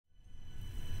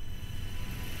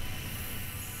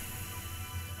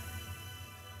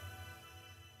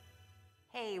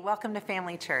Hey, welcome to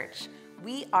Family Church.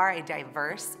 We are a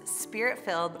diverse,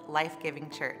 spirit-filled, life-giving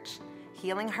church,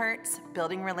 healing hurts,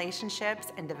 building relationships,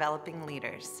 and developing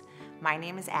leaders. My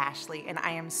name is Ashley, and I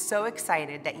am so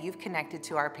excited that you've connected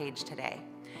to our page today.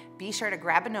 Be sure to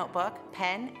grab a notebook,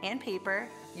 pen, and paper,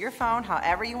 your phone,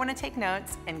 however you want to take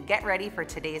notes, and get ready for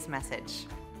today's message.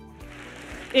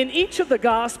 In each of the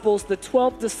Gospels, the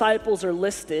 12 disciples are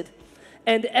listed,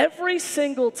 and every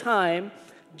single time,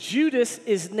 Judas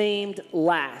is named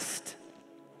last.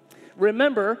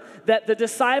 Remember that the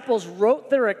disciples wrote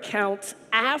their accounts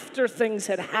after things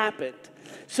had happened.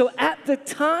 So at the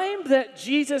time that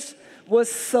Jesus was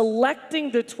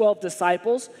selecting the 12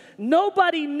 disciples,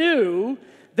 nobody knew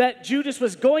that Judas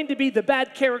was going to be the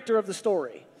bad character of the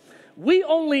story. We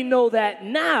only know that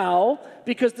now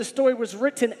because the story was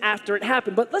written after it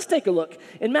happened. But let's take a look.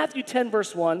 In Matthew 10,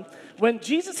 verse 1, when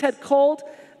Jesus had called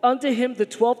unto him the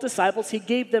 12 disciples, he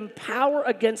gave them power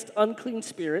against unclean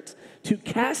spirits to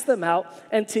cast them out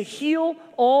and to heal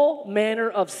all manner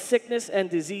of sickness and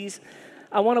disease.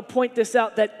 I want to point this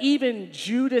out that even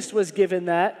Judas was given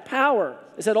that power.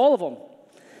 It said all of them.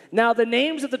 Now the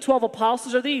names of the 12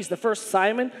 apostles are these. The first,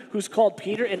 Simon, who's called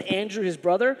Peter, and Andrew his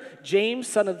brother, James,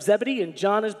 son of Zebedee, and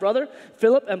John his brother,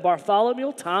 Philip and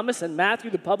Bartholomew, Thomas and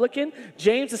Matthew the publican,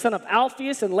 James the son of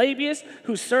Alphaeus and Labius,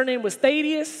 whose surname was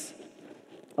Thaddeus,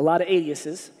 a lot of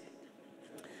aliases,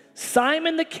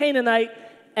 Simon the Canaanite,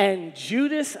 and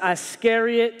Judas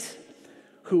Iscariot,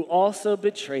 who also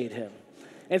betrayed him.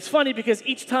 And it's funny because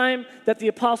each time that the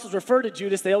apostles refer to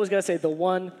Judas, they always got to say the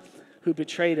one who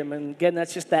betrayed him. And again,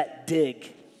 that's just that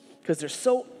dig, because they're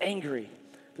so angry,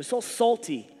 they're so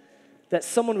salty that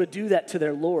someone would do that to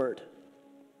their Lord.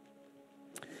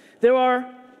 There are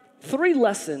 3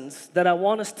 lessons that I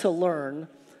want us to learn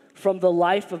from the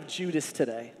life of Judas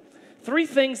today. 3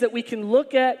 things that we can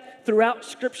look at throughout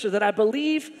Scripture that I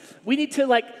believe we need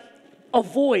to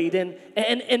avoid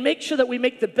and make sure that we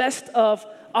make the best of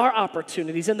our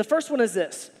opportunities. And the first one is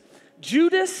this: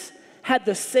 Judas had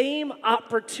the same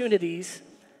opportunities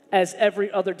as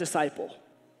every other disciple.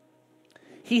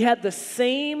 He had the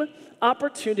same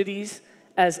opportunities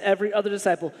as every other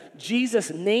disciple.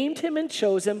 Jesus named him and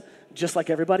chose him just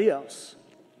like everybody else.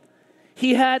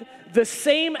 He had the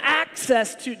same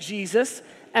access to Jesus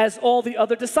as all the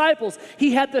other disciples.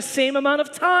 He had the same amount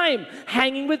of time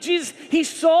hanging with Jesus. He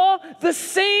saw the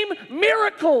same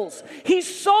miracles. He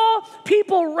saw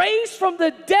people raised from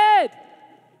the dead.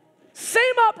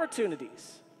 Same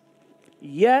opportunities,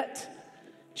 yet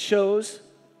chose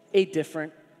a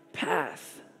different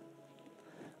path.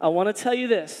 I want to tell you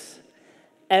this: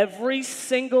 every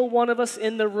single one of us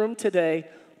in the room today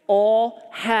all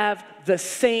have the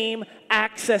same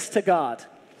access to God.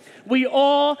 We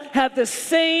all have the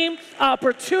same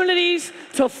opportunities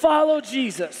to follow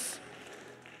Jesus.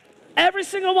 Every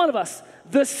single one of us,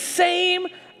 the same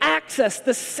access,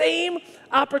 the same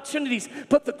opportunities.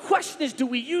 But the question is, do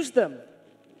we use them?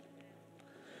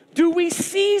 Do we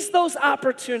seize those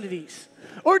opportunities?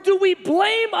 Or do we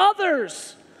blame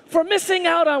others for missing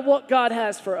out on what God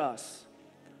has for us?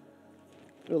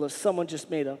 Well, if someone just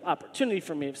made an opportunity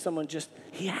for me,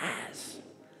 he has.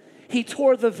 He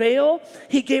tore the veil.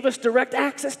 He gave us direct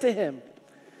access to him.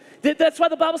 That's why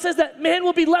the Bible says that man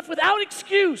will be left without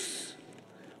excuse.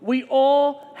 We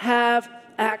all have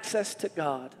access to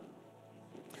God.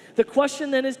 The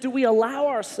question then is, do we allow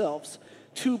ourselves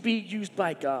to be used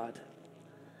by God?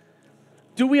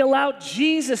 Do we allow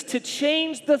Jesus to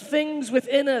change the things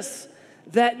within us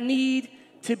that need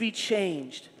to be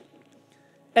changed?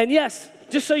 And yes,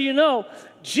 just so you know,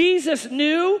 Jesus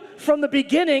knew from the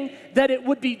beginning that it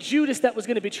would be Judas that was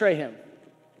going to betray him.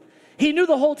 He knew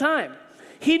the whole time.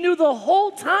 He knew the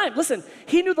whole time. Listen,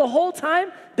 he knew the whole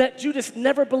time that Judas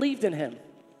never believed in him.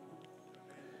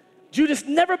 Judas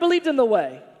never believed in the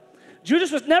way.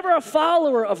 Judas was never a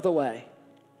follower of the way.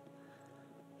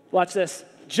 Watch this.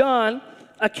 John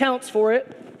accounts for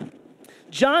it.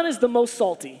 John is the most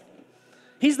salty.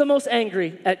 He's the most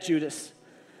angry at Judas.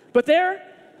 But there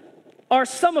are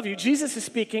some of you, Jesus is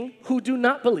speaking, who do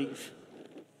not believe.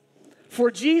 For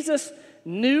Jesus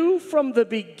knew from the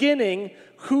beginning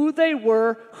who they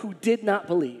were who did not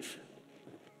believe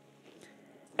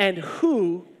and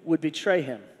who would betray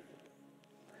him.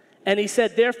 And he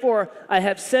said, therefore, I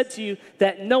have said to you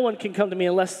that no one can come to me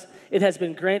unless it has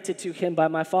been granted to him by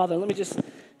my Father. Let me just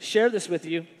share this with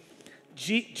you.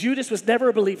 Judas was never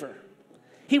a believer.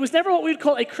 He was never what we would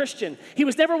call a Christian. He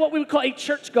was never what we would call a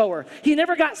churchgoer. He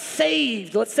never got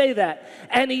saved, let's say that.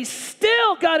 And he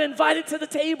still got invited to the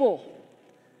table.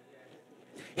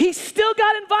 He still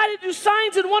got invited to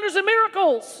signs and wonders and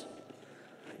miracles.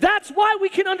 That's why we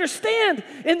can understand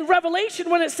in Revelation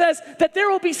when it says that there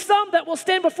will be some that will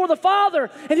stand before the Father,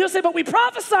 and he'll say, but we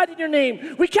prophesied in your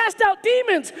name. We cast out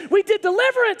demons. We did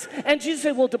deliverance. And Jesus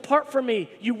said, well, depart from me,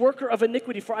 you worker of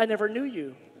iniquity, for I never knew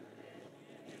you.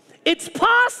 It's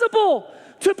possible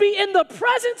to be in the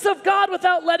presence of God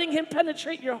without letting him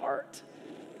penetrate your heart.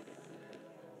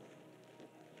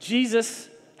 Jesus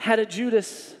had a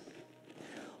Judas.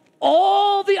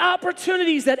 All the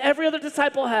opportunities that every other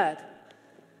disciple had,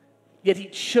 yet he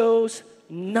chose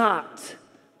not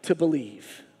to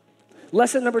believe.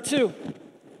 Lesson number 2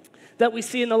 that we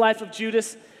see in the life of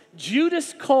Judas,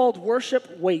 Judas called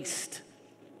worship waste.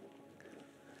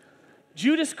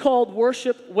 Judas called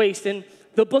worship waste. In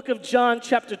the book of John,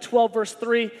 chapter 12, verse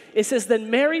 3, it says, then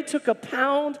Mary took a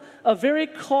pound of very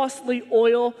costly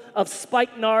oil of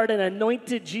spikenard and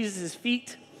anointed Jesus'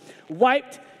 feet,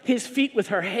 wiped his feet with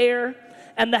her hair,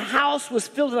 and the house was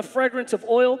filled with the fragrance of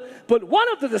oil. But one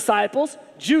of the disciples,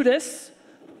 Judas,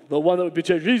 the one that would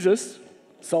betray Jesus,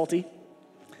 salty,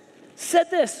 said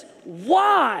this,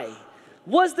 why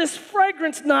was this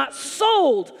fragrance not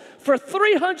sold for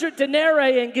 300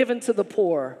 denarii and given to the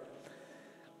poor?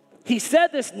 He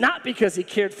said this not because he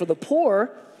cared for the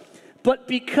poor, but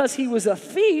because he was a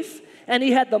thief and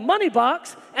he had the money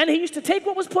box and he used to take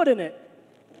what was put in it.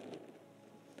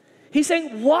 He's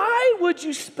saying, why would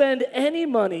you spend any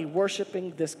money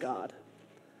worshiping this God?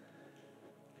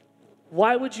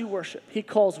 Why would you worship? He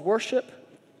calls worship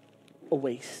a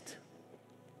waste.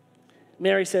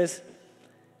 Mary says,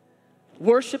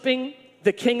 worshiping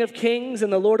the King of Kings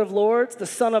and the Lord of Lords, the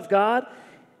Son of God,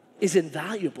 is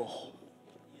invaluable.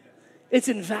 It's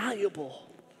invaluable.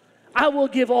 I will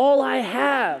give all I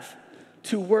have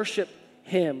to worship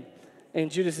him.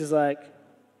 And Judas is like,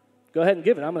 go ahead and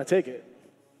give it. I'm going to take it.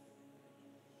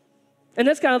 And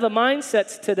that's kind of the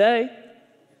mindsets today.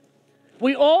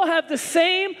 We all have the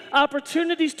same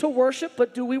opportunities to worship,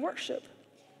 but do we worship?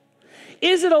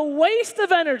 Is it a waste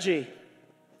of energy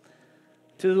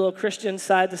to the little Christian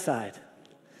side to side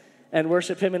and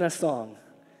worship him in a song?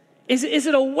 Is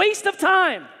it a waste of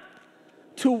time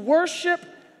to worship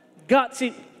God?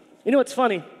 See, you know what's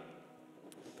funny?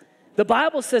 The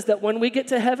Bible says that when we get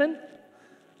to heaven,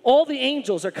 all the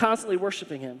angels are constantly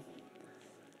worshiping him,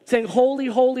 saying, holy,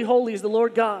 holy, holy is the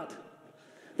Lord God.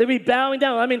 They'll be bowing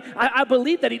down. I mean, I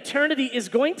believe that eternity is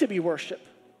going to be worship.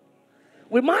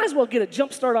 We might as well get a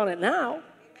jump start on it now.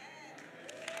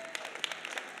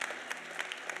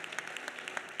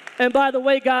 And by the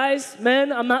way, guys,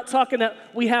 men, I'm not talking that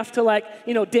we have to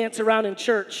dance around in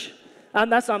church.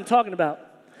 That's what I'm talking about.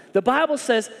 The Bible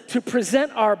says to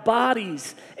present our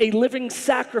bodies a living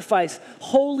sacrifice,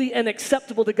 holy and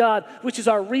acceptable to God, which is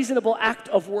our reasonable act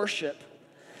of worship.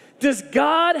 Does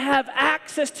God have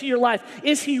access to your life?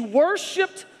 Is he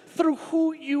worshiped through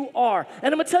who you are?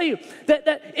 And I'm going to tell you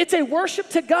that it's a worship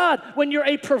to God when you're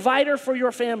a provider for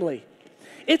your family.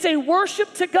 It's a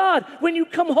worship to God when you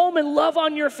come home and love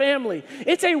on your family.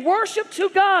 It's a worship to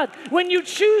God when you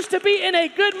choose to be in a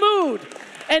good mood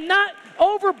and not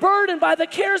overburdened by the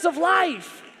cares of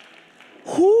life.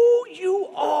 Who you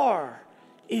are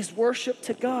is worship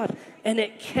to God, and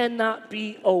it cannot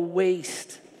be a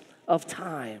waste of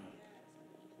time.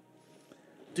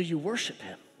 Do you worship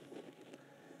him?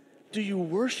 Do you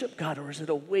worship God, or is it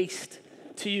a waste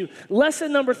to you?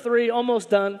 Lesson number 3, almost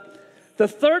done. The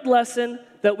third lesson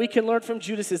that we can learn from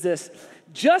Judas is this: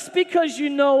 just because you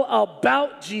know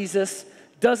about Jesus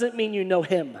doesn't mean you know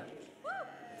him.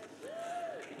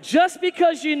 Just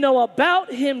because you know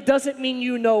about him doesn't mean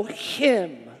you know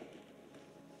him.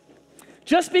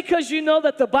 Just because you know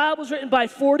that the Bible was written by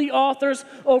 40 authors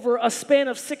over a span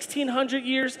of 1,600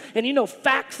 years and you know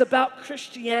facts about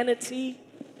Christianity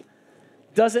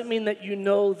doesn't mean that you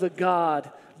know the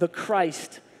God, the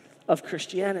Christ of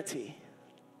Christianity.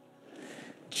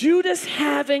 Judas,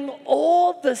 having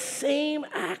all the same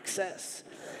access,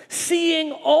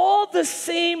 seeing all the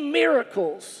same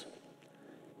miracles,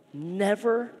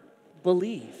 never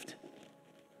believed.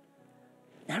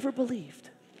 Never believed.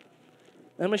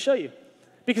 And I'm going to show you,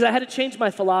 because I had to change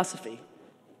my philosophy.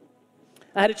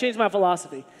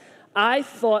 I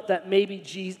thought that maybe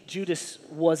Judas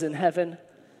was in heaven.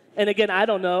 And again, I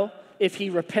don't know if he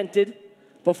repented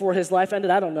before his life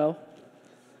ended. I don't know.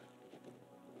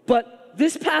 But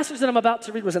this passage that I'm about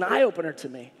to read was an eye-opener to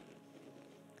me.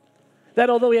 That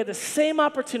although he had the same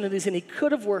opportunities and he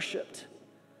could have worshiped,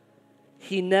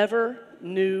 he never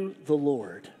knew the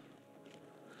Lord.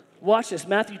 Watch this,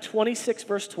 Matthew 26,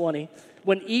 verse 20.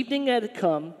 When evening had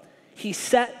come, he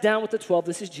sat down with the 12.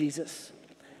 This is Jesus.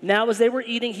 Now as they were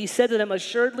eating, he said to them,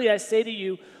 assuredly I say to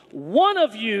you, one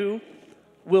of you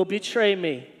will betray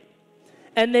me.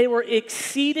 and they were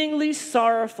exceedingly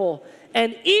sorrowful.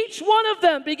 And each one of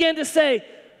them began to say,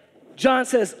 John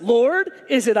says, Lord,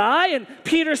 is it I? And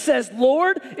Peter says,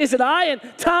 Lord, is it I? And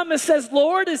Thomas says,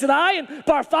 Lord, is it I? And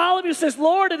Bartholomew says,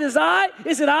 Lord, it is I.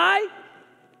 Is it I?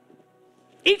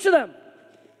 Each of them.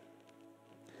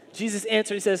 Jesus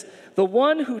answered, he says, the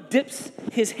one who dips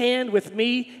his hand with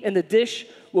me in the dish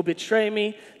will betray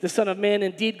me. The Son of Man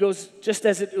indeed goes just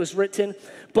as it was written.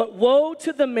 But woe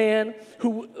to the man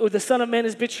who the Son of Man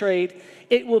is betrayed.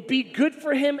 It will be good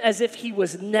for him as if he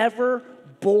was never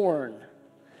born.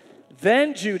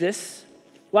 Then Judas,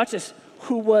 watch this,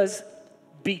 who was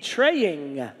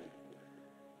betraying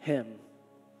him.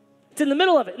 It's in the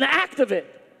middle of it, in the act of it.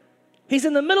 He's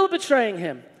in the middle of betraying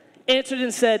him. Answered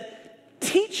and said,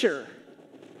 Teacher,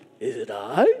 is it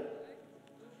I?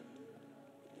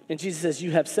 And Jesus says,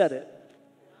 you have said it.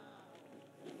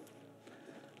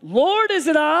 Lord, is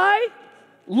it I?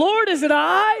 Lord, is it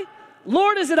I?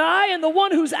 Lord, is it I? And the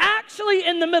one who's actually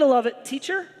in the middle of it,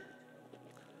 Teacher,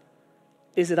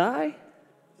 is it I?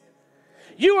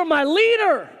 You are my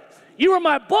leader. You are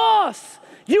my boss.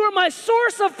 You are my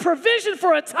source of provision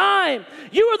for a time.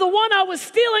 You are the one I was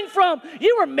stealing from.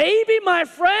 You were maybe my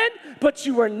friend, but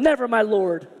you were never my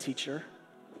Lord, teacher.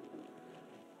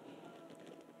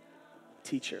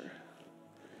 Teacher.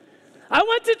 I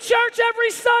went to church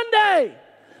every Sunday.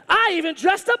 I even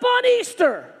dressed up on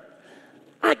Easter.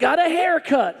 I got a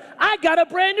haircut. I got a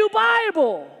brand new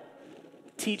Bible.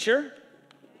 Teacher.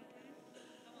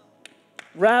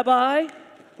 Rabbi,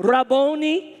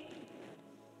 Rabboni,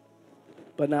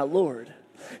 but not Lord.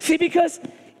 See, because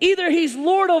either he's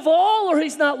Lord of all or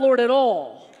he's not Lord at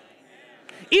all.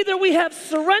 Either we have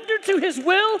surrendered to his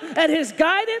will and his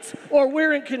guidance or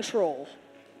we're in control.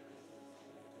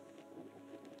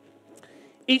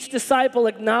 Each disciple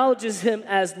acknowledges him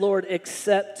as Lord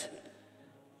except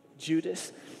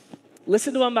Judas.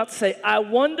 Listen to what I'm about to say. I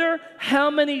wonder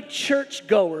how many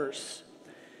churchgoers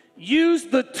use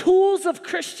the tools of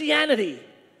Christianity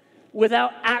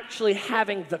without actually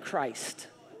having the Christ.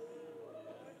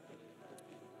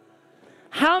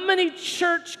 How many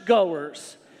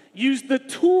churchgoers use the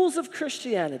tools of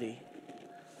Christianity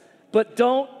but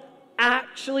don't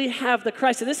actually have the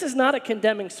Christ? And this is not a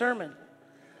condemning sermon.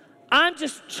 I'm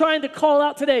just trying to call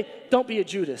out today, don't be a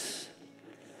Judas.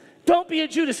 Don't be a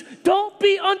Judas. Don't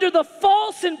be under the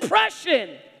false impression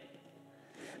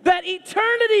that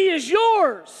eternity is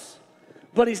yours,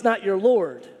 but he's not your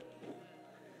Lord.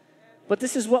 But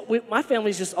this is what my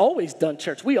family's just always done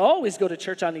church. We always go to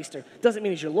church on Easter. Doesn't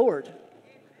mean he's your Lord.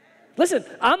 Listen,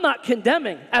 I'm not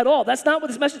condemning at all. That's not what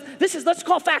this message, let's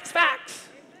call facts facts.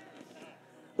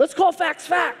 Let's call facts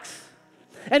facts.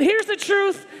 And here's the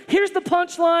truth, here's the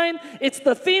punchline. It's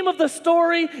the theme of the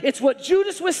story. It's what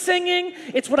Judas was singing.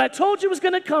 It's what I told you was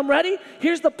gonna come. Ready?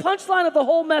 Here's the punchline of the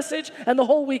whole message and the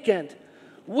whole weekend.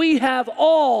 We have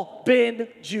all been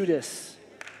Judas.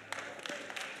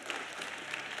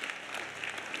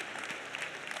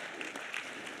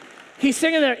 He's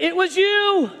singing there, it was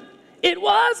you, it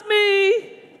was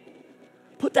me.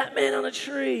 Put that man on a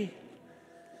tree.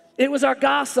 It was our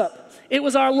gossip. It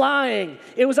was our lying.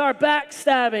 It was our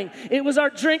backstabbing. It was our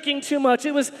drinking too much.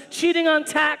 It was cheating on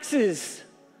taxes.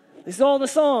 This is all in the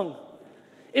song.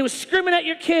 It was screaming at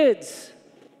your kids.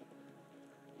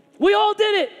 We all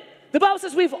did it. The Bible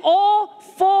says we've all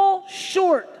fall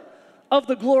short of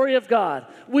the glory of God.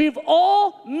 We've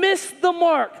all missed the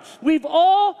mark. We've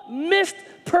all missed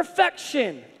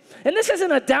perfection. And this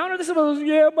isn't a downer. This is one of those,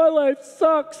 yeah, my life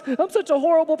sucks. I'm such a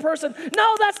horrible person.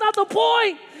 No, that's not the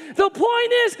point. The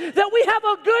point is that we have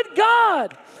a good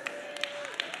God.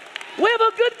 We have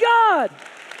a good God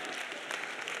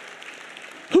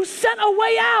who sent a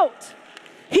way out.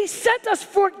 He sent us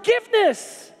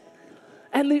forgiveness.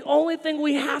 And the only thing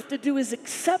we have to do is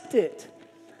accept it.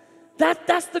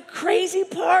 That's the crazy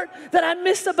part that I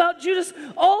missed about Judas.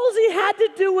 All he had to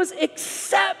do was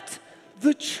accept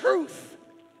the truth.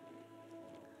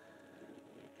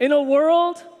 In a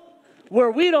world where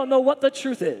we don't know what the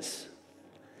truth is,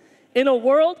 in a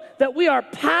world that we are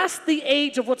past the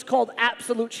age of what's called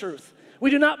absolute truth,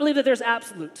 we do not believe that there's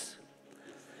absolutes.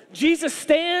 Jesus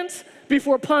stands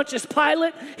before Pontius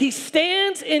Pilate. He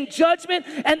stands in judgment,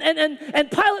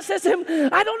 and Pilate says to him,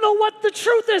 I don't know what the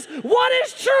truth is. What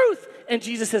is truth? And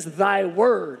Jesus says, thy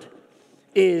word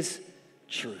is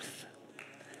truth.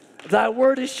 Thy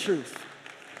word is truth.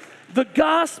 The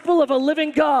gospel of a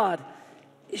living God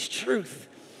is truth.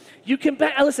 You can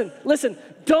listen,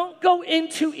 don't go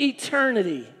into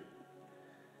eternity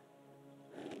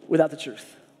without the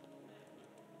truth.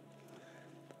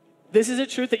 This is a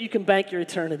truth that you can bank your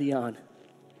eternity on.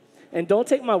 And don't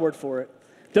take my word for it.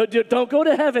 Don't go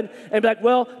to heaven and be like,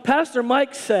 well, Pastor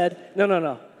Mike said,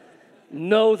 no.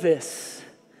 Know this.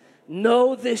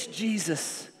 Know this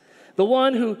Jesus, the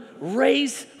one who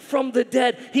raised from the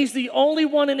dead. He's the only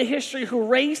one in history who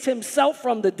raised himself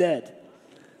from the dead.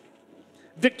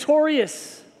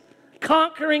 Victorious,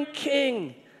 conquering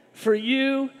king for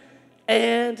you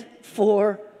and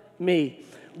for me.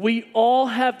 We all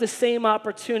have the same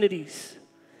opportunities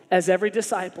as every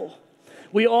disciple.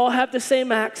 We all have the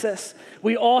same access.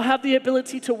 We all have the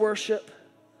ability to worship.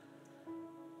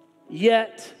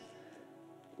 Yet,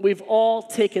 we've all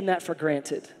taken that for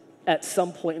granted at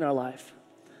some point in our life.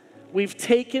 We've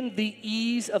taken the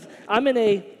ease of, I'm in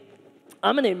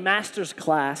a master's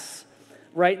class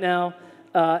right now,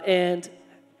 and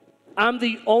I'm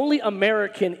the only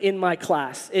American in my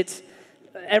class.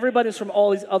 Everybody's from all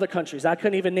these other countries. I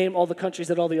couldn't even name all the countries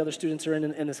that all the other students are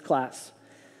in this class.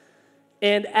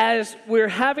 And as we're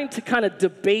having to kind of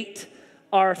debate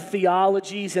our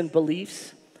theologies and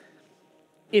beliefs,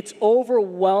 it's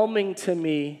overwhelming to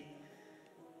me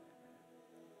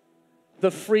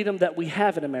the freedom that we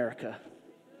have in America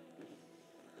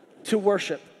to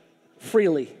worship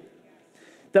freely,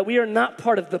 that we are not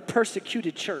part of the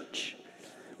persecuted church.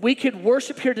 We could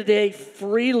worship here today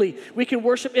freely. We can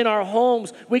worship in our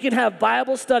homes. We can have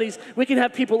Bible studies. We can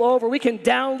have people over. We can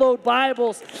download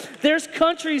Bibles. There's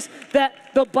countries that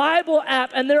the Bible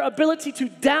app and their ability to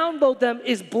download them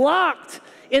is blocked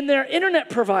in their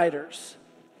internet providers.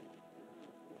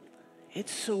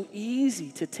 It's so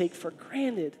easy to take for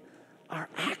granted our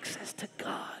access to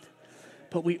God,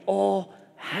 but we all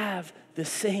have the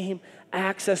same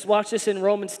access. Watch this in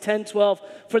Romans 10:12.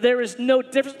 For there is no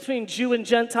difference between Jew and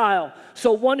Gentile.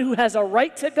 So one who has a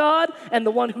right to God and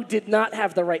the one who did not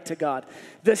have the right to God.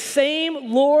 The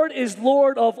same Lord is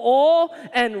Lord of all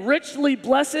and richly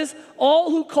blesses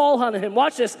all who call on him.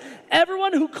 Watch this.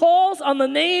 Everyone who calls on the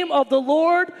name of the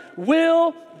Lord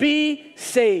will be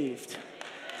saved.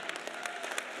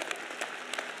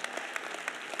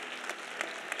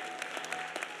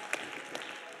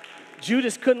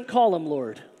 Judas couldn't call him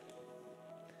Lord.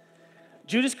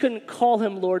 Judas couldn't call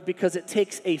him Lord because it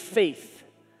takes a faith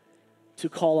to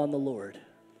call on the Lord.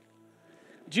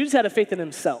 Judas had a faith in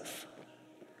himself.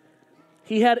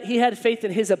 He had faith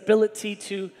in his ability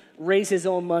to raise his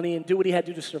own money and do what he had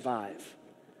to do to survive.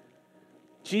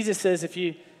 Jesus says, if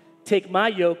you take my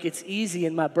yoke, it's easy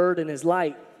and my burden is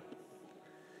light.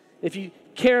 If you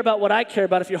care about what I care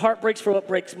about, if your heart breaks for what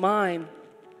breaks mine,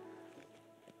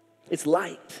 it's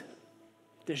light.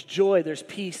 There's joy, there's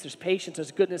peace, there's patience,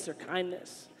 there's goodness, there's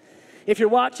kindness. If you're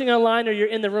watching online or you're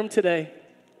in the room today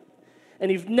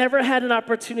and you've never had an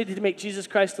opportunity to make Jesus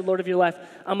Christ the Lord of your life,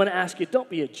 I'm going to ask you, don't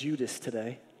be a Judas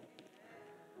today.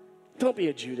 Don't be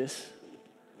a Judas.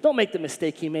 Don't make the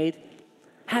mistake he made.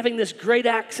 Having this great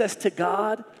access to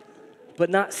God,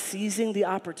 but not seizing the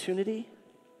opportunity.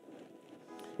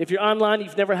 If you're online,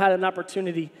 you've never had an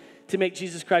opportunity to make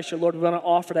Jesus Christ your Lord, we want to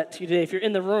offer that to you today. If you're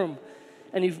in the room,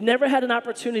 and you've never had an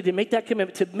opportunity to make that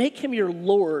commitment, to make him your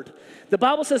Lord. The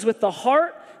Bible says with the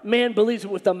heart, man believes,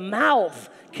 but with the mouth,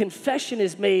 confession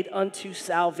is made unto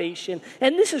salvation.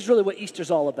 And this is really what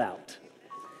Easter's all about.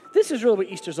 This is really what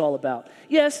Easter's all about.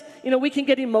 Yes, we can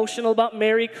get emotional about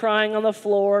Mary crying on the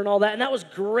floor and all that, and that was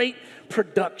great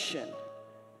production.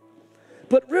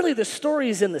 But really the story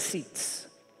is in the seats.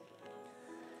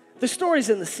 The story's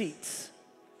in the seats.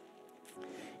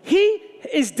 He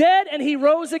is dead and he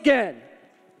rose again.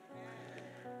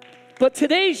 But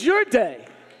today's your day.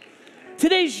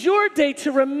 Today's your day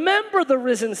to remember the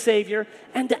risen Savior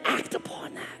and to act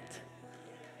upon that.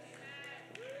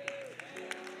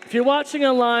 If you're watching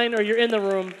online or you're in the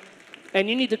room and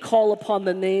you need to call upon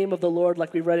the name of the Lord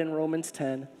like we read in Romans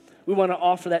 10, we want to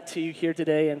offer that to you here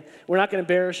today. And we're not going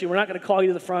to embarrass you. We're not going to call you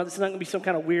to the front. This is not going to be some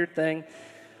kind of weird thing.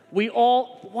 We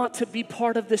all want to be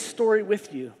part of this story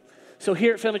with you. So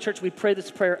here at Family Church, we pray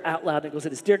this prayer out loud. And it goes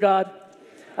like this. Dear God,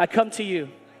 I come to you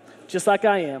just like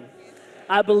I am.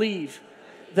 I believe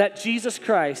that Jesus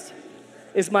Christ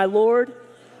is my Lord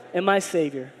and my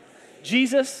Savior.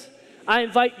 Jesus, I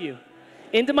invite you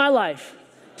into my life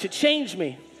to change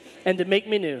me and to make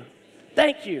me new.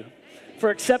 Thank you for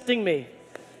accepting me.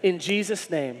 In Jesus'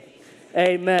 name,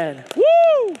 amen.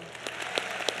 Woo!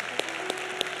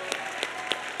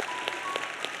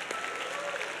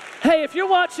 Hey, if you're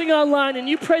watching online and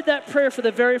you prayed that prayer for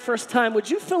the very first time, would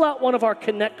you fill out one of our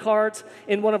Connect cards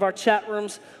in one of our chat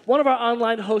rooms? One of our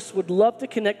online hosts would love to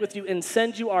connect with you and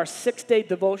send you our 6-day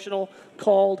devotional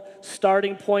called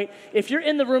Starting Point. If you're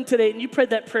in the room today and you prayed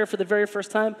that prayer for the very first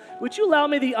time, would you allow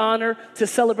me the honor to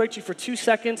celebrate you for 2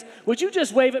 seconds? Would you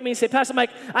just wave at me and say, Pastor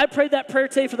Mike, I prayed that prayer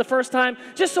today for the first time,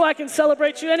 just so I can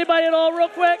celebrate you. Anybody at all real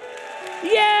quick?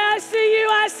 Yeah, I see you,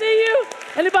 I see you.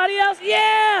 Anybody else?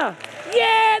 Yeah.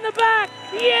 Yeah, in the back.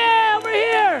 Yeah, over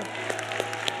here.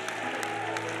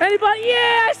 Anybody?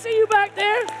 Yeah, I see you back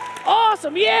there.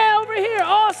 Awesome. Yeah, over here.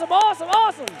 Awesome, awesome,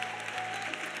 awesome.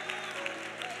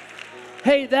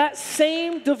 Hey, that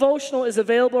same devotional is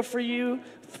available for you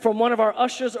from one of our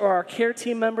ushers or our care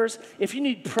team members. If you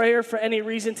need prayer for any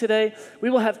reason today, we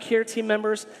will have care team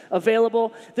members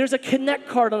available. There's a Connect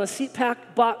card on the seat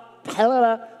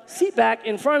back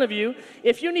in front of you.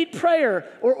 If you need prayer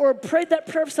or prayed that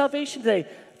prayer of salvation today,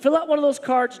 fill out one of those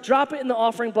cards, drop it in the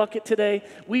offering bucket today.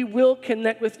 We will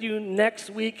connect with you next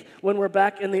week when we're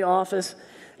back in the office.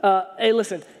 Hey,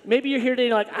 listen, maybe you're here today and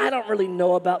you're like, I don't really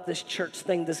know about this church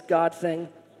thing, this God thing.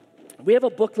 We have a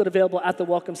booklet available at the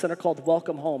Welcome Center called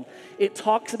Welcome Home. It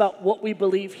talks about what we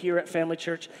believe here at Family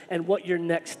Church and what your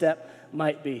next step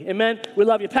might be. Amen? We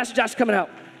love you. Pastor Josh coming out.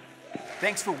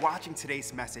 Thanks for watching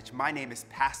today's message. My name is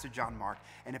Pastor John Mark,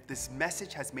 and if this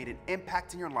message has made an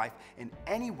impact in your life in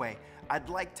any way, I'd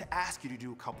like to ask you to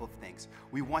do a couple of things.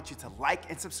 We want you to like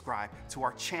and subscribe to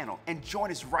our channel and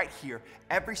join us right here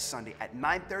every Sunday at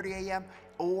 9:30 a.m.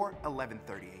 or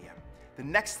 11:30 a.m. The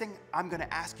next thing I'm going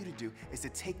to ask you to do is to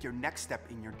take your next step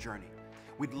in your journey.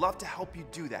 We'd love to help you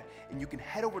do that, and you can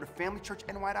head over to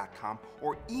familychurchny.com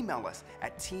or email us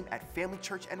at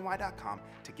team@familychurchny.com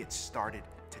to get started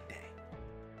today.